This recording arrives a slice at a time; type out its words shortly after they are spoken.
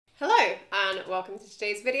welcome to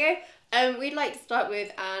today's video. We'd like to start with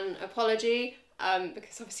an apology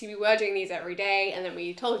because obviously we were doing these every day and then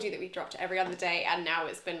we told you that we dropped every other day and now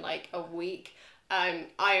it's been like a week. I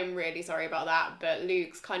am really sorry about that, but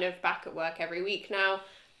Luke's kind of back at work every week now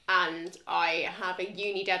and I have a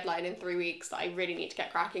uni deadline in 3 weeks that I really need to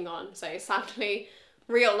get cracking on. So sadly,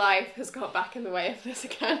 real life has got back in the way of this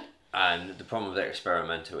again. And the problem with the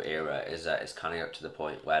experimental era is that it's kind of up to the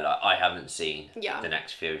point where like I haven't seen the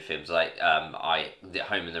next few films. Like the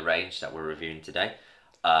Home in the Range that we're reviewing today,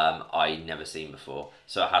 I never seen before,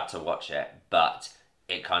 so I had to watch it. But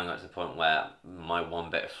it kind of got to the point where my one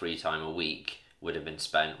bit of free time a week would have been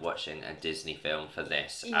spent watching a Disney film for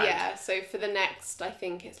this. Yeah, so for the next, I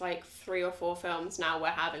think it's like 3 or 4 films now, we're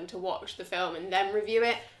having to watch the film and then review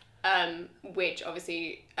it. Which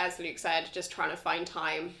obviously, as Luke said, just trying to find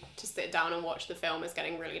time to sit down and watch the film is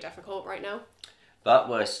getting really difficult right now. But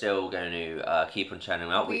we're still going to keep on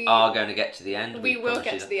churning out. We are going to get to the end. We will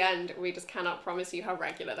get to the end. We just cannot promise you how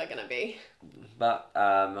regular they're going to be. But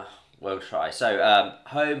we'll try. So,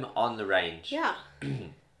 Home on the Range. Yeah.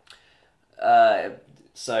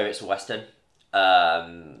 So it's a Western.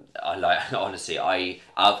 I like, honestly, out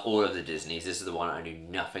of all of the Disneys, this is the one I knew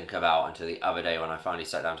nothing about until the other day when I finally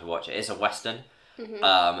sat down to watch it. It's a Western.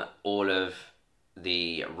 Mm-hmm. All of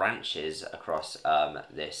the ranches across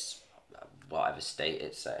this, whatever state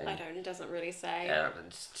it's set in. It doesn't really say.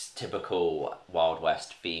 It's typical Wild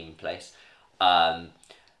West theme place. Frontierland,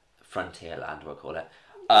 we'll call it.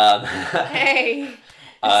 Hey,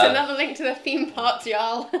 it's another link to the theme parks,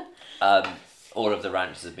 y'all. All of the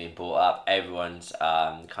ranches have been bought up. Everyone's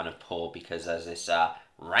kind of poor because there's this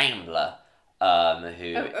Rambler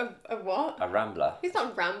who... A what? A Rambler. He's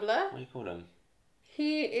not a Rambler. What do you call him?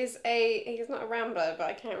 He's not a Rambler, but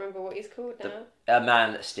I can't remember what he's called now. A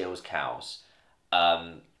man that steals cows.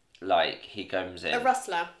 Like, he comes in... A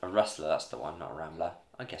rustler. A rustler, that's the one, not a Rambler.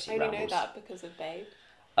 I guess he rambles. I only rambles. know that because of Babe.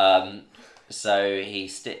 So he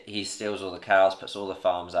steals all the cows, puts all the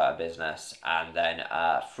farms out of business, and then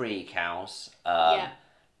 3 cows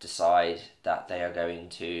decide that they are going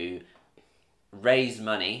to raise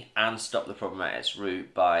money and stop the problem at its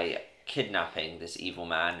root by kidnapping this evil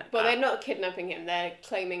man. Well, they're not kidnapping him, they're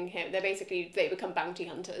claiming him. They become bounty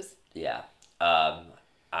hunters. Yeah.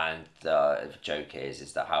 And the joke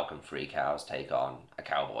is that how can 3 cows take on a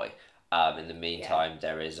cowboy? In the meantime,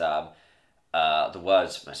 there is... the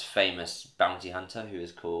world's most famous bounty hunter who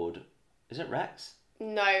is called... Is it Rex?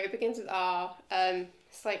 No, it begins with R.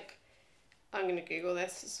 It's like... I'm going to Google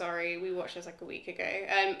this. Sorry, we watched this like a week ago.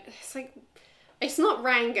 It's like... It's not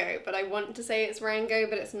Rango, but I want to say it's Rango,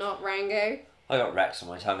 but it's not Rango. I got Rex on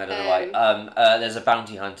my tongue, I don't know why. There's a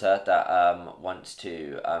bounty hunter that wants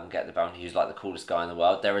to get the bounty, who's like the coolest guy in the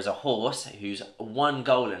world. There is a horse whose one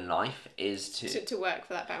goal in life is to work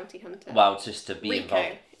for that bounty hunter. Well, just to be Rico involved.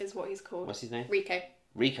 Rico is what he's called. What's his name?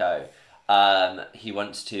 Rico. He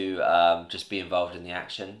wants to just be involved in the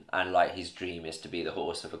action, and like his dream is to be the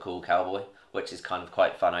horse of a cool cowboy, which is kind of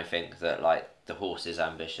quite fun. I think that like the horse's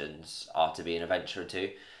ambitions are to be an adventurer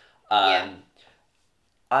too.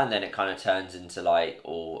 And then it kind of turns into like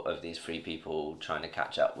all of these 3 people trying to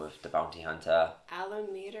catch up with the bounty hunter.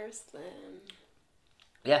 Alameda Slim.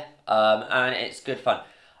 Yeah, and it's good fun.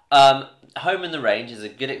 Home in the Range is a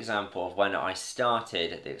good example of when I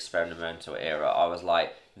started the experimental era. I was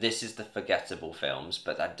like, this is the forgettable films,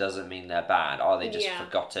 but that doesn't mean they're bad. Are they just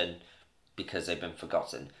forgotten because they've been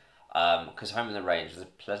forgotten? Because Home in the Range was a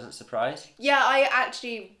pleasant surprise. Yeah, I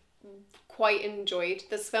actually quite enjoyed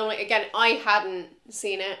this film. Like, again, I hadn't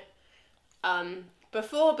seen it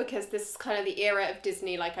before because this is kind of the era of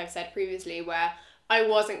Disney, like I've said previously, where I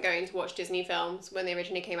wasn't going to watch Disney films when they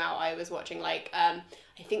originally came out. I was watching like I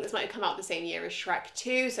think this might have come out the same year as Shrek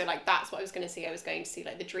 2, so like that's what I was going to see. I was going to see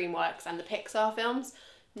like the DreamWorks and the Pixar films,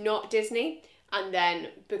 not Disney. And then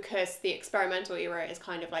because the experimental era is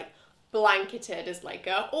kind of like blanketed as like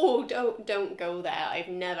don't go there, I've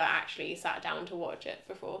never actually sat down to watch it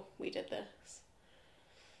before we did this.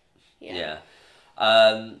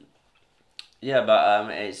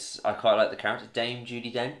 But it's I quite like the character. Dame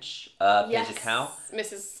Judi Dench plays a cow.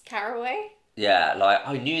 Mrs. Caraway. Yeah, like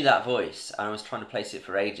I knew that voice and I was trying to place it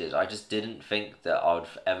for ages. I just didn't think that I'd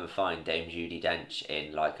ever find Dame Judi Dench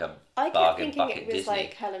in like a bargain bucket Disney. I kept thinking it was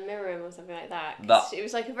like Helen Mirren or something like that. But it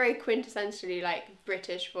was like a very quintessentially like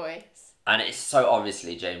British voice. And it's so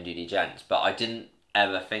obviously Dame Judi Dench, but I didn't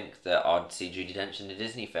ever think that I'd see Judi Dench in a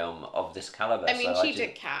Disney film of this calibre. I mean, she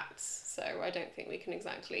did Cats, so I don't think we can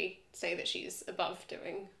exactly say that she's above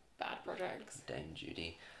doing bad projects. Dame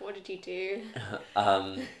Judi. What did you do?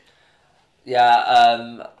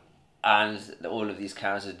 And all of these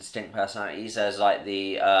characters have distinct personalities. There's like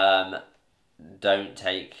the don't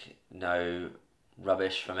take no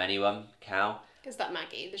rubbish from anyone cow. Is that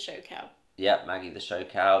Maggie, the show cow? Yep, Maggie the show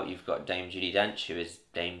cow. You've got Dame Judi Dench, who is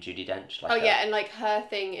Dame Judi Dench. Like yeah, and like her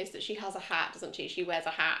thing is that she has a hat, doesn't she? She wears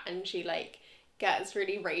a hat and she like gets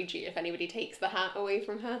really ragey if anybody takes the hat away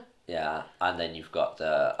from her. Yeah, and then you've got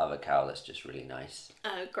the other cow that's just really nice.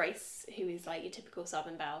 Grace, who is like your typical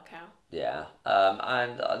Southern Belle cow. Yeah,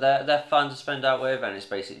 and they're fun to spend out with, and it's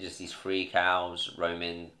basically just these 3 cows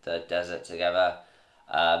roaming the desert together.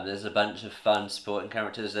 There's a bunch of fun supporting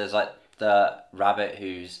characters. There's like the rabbit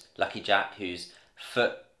who's Lucky Jack, whose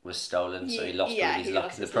foot was stolen, so he lost all his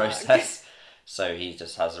luck in the process. So he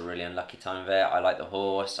just has a really unlucky time of it. I like the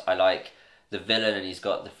horse. I like the villain, and he's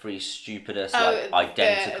got the 3 stupidest,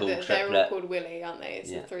 identical triplet. They're all called Willy, aren't they?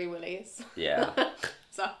 It's the 3 Willies. Yeah.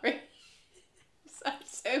 Sorry. I'm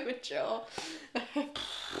so mature.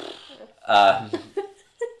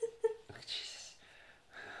 Jesus.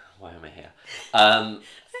 Why am I here? I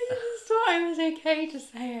just thought it was okay to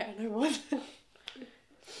say it, and I wasn't.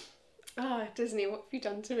 Disney, what have you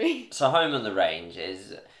done to me? So Home on the Range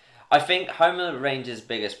is... I think Home on the Range's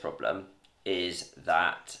biggest problem is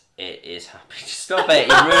that it is happy to... Stop it,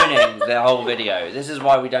 you're ruining the whole video. This is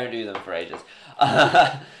why we don't do them for ages.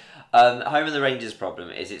 Home on the Range's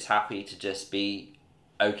problem is it's happy to just be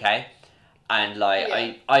okay. And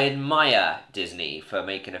like I admire Disney for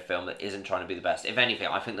making a film that isn't trying to be the best. If anything,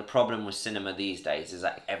 I think the problem with cinema these days is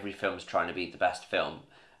that every film's trying to be the best film.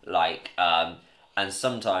 Like, and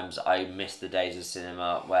sometimes I miss the days of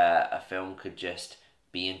cinema where a film could just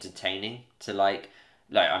be entertaining to like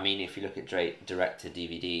I mean, if you look at direct to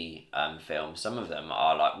DVD films, some of them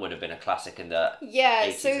are would have been a classic in the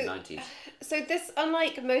 80s and 90s. So this,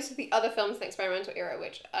 unlike most of the other films in the experimental era,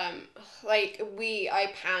 which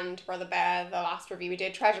I panned Brother Bear, the last review we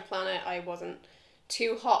did, Treasure Planet, I wasn't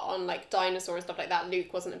too hot on like dinosaurs and stuff like that.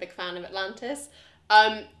 Luke wasn't a big fan of Atlantis.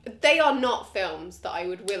 They are not films that I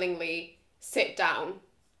would willingly sit down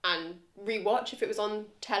and rewatch if it was on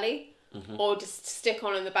telly or just stick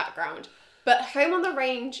on in the background. But Home on the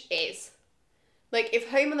Range is. Like, if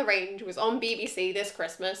Home on the Range was on BBC this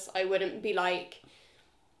Christmas, I wouldn't be like,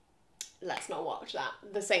 let's not watch that.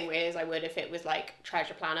 The same way as I would if it was like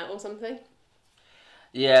Treasure Planet or something.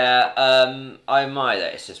 Yeah, I admire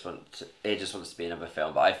that it just wants to be another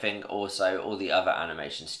film, but I think also all the other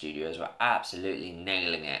animation studios were absolutely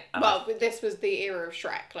nailing it. This was the era of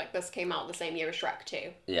Shrek. Like, this came out the same year as Shrek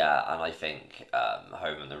 2. Yeah, and I think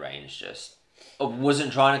Home on the Range just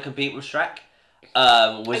wasn't trying to compete with Shrek.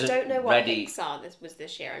 I don't know what Pixar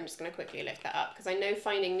this year. I'm just going to quickly look that up, because I know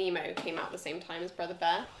Finding Nemo came out the same time as Brother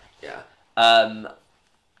Bear. Yeah.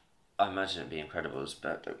 I imagine it'd be Incredibles,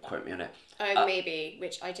 but don't quote me on it. Maybe,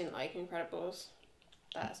 which I didn't like Incredibles.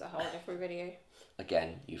 That's a whole different video.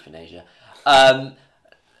 Again, euthanasia.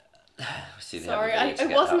 Sorry, I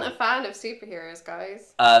wasn't a fan of superheroes,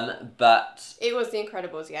 guys. But it was The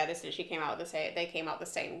Incredibles. Yeah, this literally came out they came out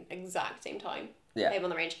the exact same time. Yeah. Home on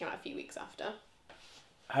the Range came out a few weeks after.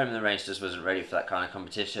 Home on the Range just wasn't ready for that kind of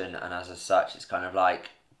competition, and as such, it's kind of like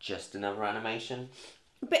just another animation.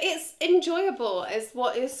 But it's enjoyable, is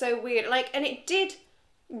what is so weird. Like, and it did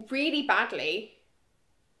really badly.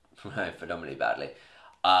 Phenomenally badly.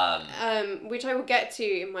 Which I will get to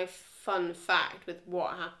in my fun fact with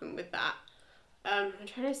what happened with that. I'm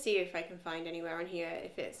trying to see if I can find anywhere on here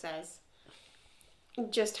if it says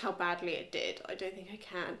just how badly it did. I don't think I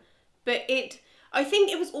can. But I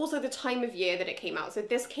think it was also the time of year that it came out. So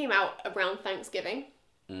this came out around Thanksgiving.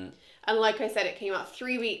 And like I said, it came out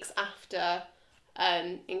 3 weeks after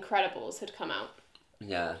Incredibles had come out.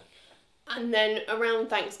 Yeah. And then around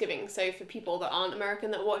Thanksgiving, so for people that aren't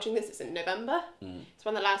American that are watching this, it's in November. It's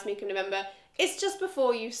around the last week of November. It's just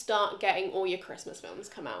before you start getting all your Christmas films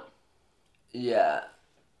come out. Yeah.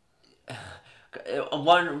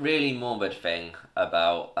 One really morbid thing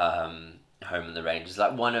about Home on the Range is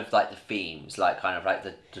like one of like the themes, like kind of like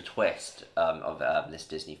the twist of this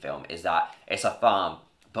Disney film is that it's a farm,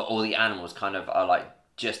 but all the animals kind of are like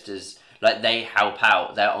just as like they help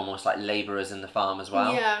out. They're almost like labourers in the farm as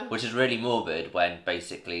well. Yeah. Which is really morbid when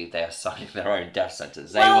basically they are signing their own death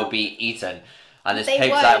sentence. They will be eaten. And this pig's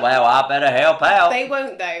like, well, I better help out. They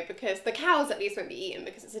won't though, because the cows at least won't be eaten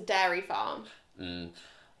because it's a dairy farm. And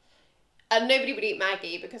nobody would eat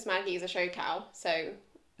Maggie because Maggie is a show cow, so...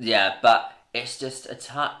 Yeah, but it's just a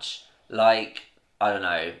touch, like, I don't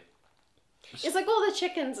know. It's like all the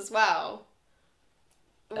chickens as well.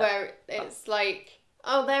 Where it's like...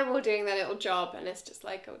 Oh, they're all doing their little job, and it's just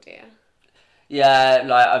like, oh dear. Yeah,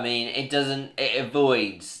 like, I mean, it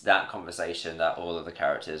avoids that conversation that all of the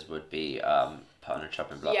characters would be put on a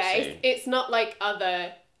chopping block soon. It's not like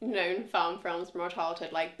other known farm films from our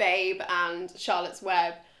childhood, like Babe and Charlotte's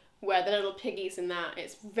Web, where the little piggies in that,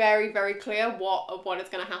 it's very, very clear what is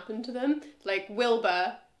going to happen to them. Like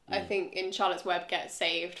Wilbur, I think in Charlotte's Web gets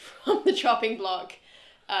saved from the chopping block,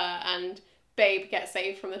 and Babe gets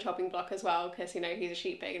saved from the chopping block as well, because, you know, he's a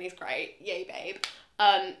sheep pig and he's great. Yay, Babe.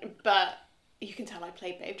 But you can tell I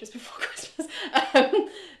played Babe just before Christmas.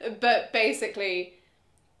 But basically,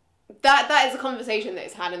 that is a conversation that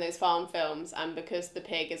is had in those farm films, and because the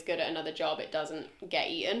pig is good at another job, it doesn't get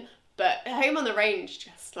eaten. But Home on the Range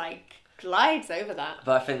just, like, glides over that.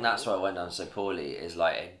 But I think that's why it went down so poorly, is,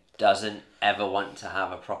 like, it doesn't ever want to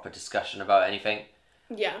have a proper discussion about anything.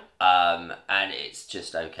 Yeah. And it's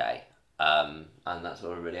just okay. And that's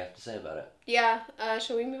what we really have to say about it. Yeah.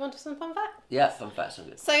 Shall we move on to some fun facts? Yeah, fun facts are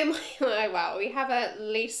good. So, wow, we have at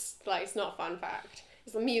least, like, it's not a fun fact.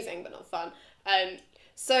 It's amusing, but not fun.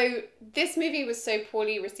 So, this movie was so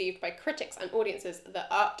poorly received by critics and audiences that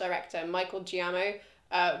art director Michael Giammo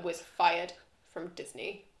was fired from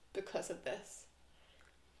Disney because of this.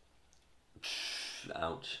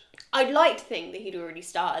 Ouch. I'd like to think that he'd already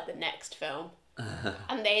started the next film.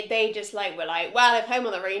 And they just like were like, well, if Home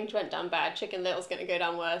on the Range went down bad, Chicken Little's going to go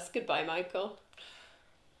down worse. Goodbye, Michael.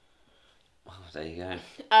 Well, there you go.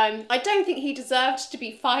 I don't think he deserved to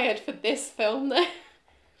be fired for this film, though.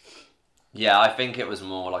 Yeah, I think it was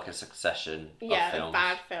more like a succession of films. Of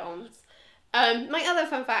bad films. My other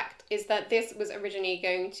fun fact is that this was originally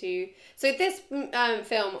going to... So this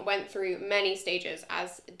film went through many stages,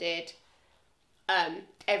 as did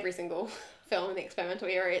every single film in the experimental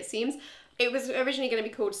era, it seems. It was originally going to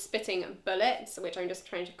be called Spitting Bullets, which I'm just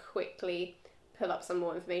trying to quickly pull up some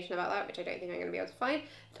more information about that, which I don't think I'm going to be able to find.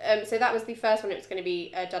 So that was the first one. It was going to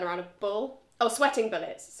be done around a bull. Oh, Sweating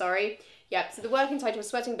Bullets, sorry. Yeah, so the working title was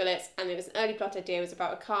Sweating Bullets, and it was an early plot idea. It was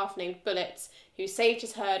about a calf named Bullets who saved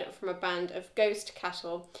his herd from a band of ghost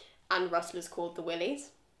cattle and rustlers called the Willies.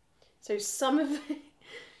 So some of...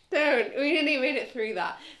 we didn't even make it through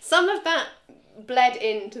that. Some of that bled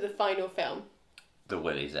into the final film. The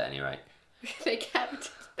Willies, at any rate. They kept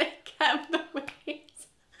the Willies.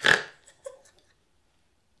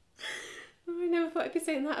 I never thought I'd be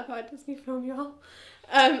saying that about a Disney film, y'all.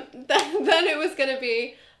 Then it was going to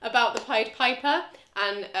be about the Pied Piper,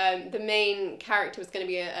 and the main character was going to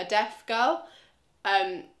be a deaf girl.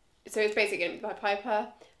 So it's basically going to be the Pied Piper.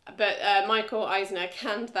 But Michael Eisner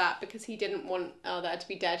canned that because he didn't want there to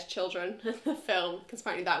be dead children in the film, because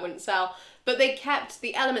apparently that wouldn't sell. But they kept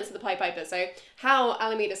the elements of the Pied Piper. So how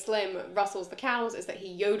Alameda Slim rustles the cows is that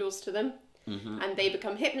he yodels to them, and they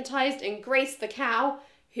become hypnotised, and Grace the cow,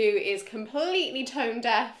 who is completely tone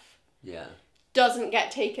deaf, doesn't get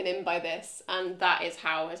taken in by this, and that is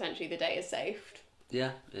how essentially the day is saved.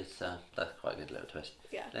 Yeah, it's that's quite a good little twist.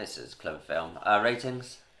 Yeah. This is a clever film.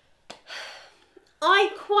 Ratings?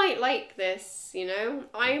 I quite like this, you know.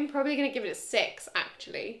 I'm probably going to give it a 6,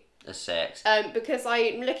 actually. A 6? Because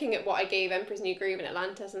I'm looking at what I gave Emperor's New Groove and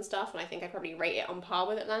Atlantis and stuff, and I think I'd probably rate it on par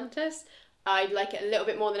with Atlantis. I'd like it a little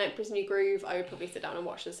bit more than Emperor's New Groove. I would probably sit down and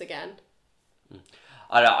watch this again.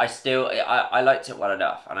 I liked it well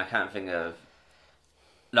enough, and I can't think of...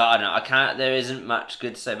 No, I don't know. I can't... There isn't much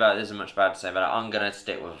good to say about it. There isn't much bad to say about it. I'm going to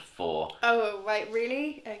stick with a 4. Oh, right.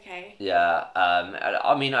 Really? Okay. Yeah.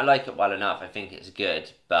 I mean, I like it well enough. I think it's good,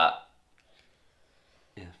 but...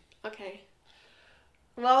 Yeah. Okay.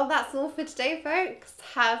 Well, that's all for today, folks.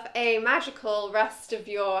 Have a magical rest of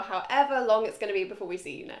your however long it's going to be before we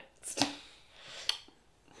see you next.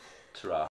 Ta-ra.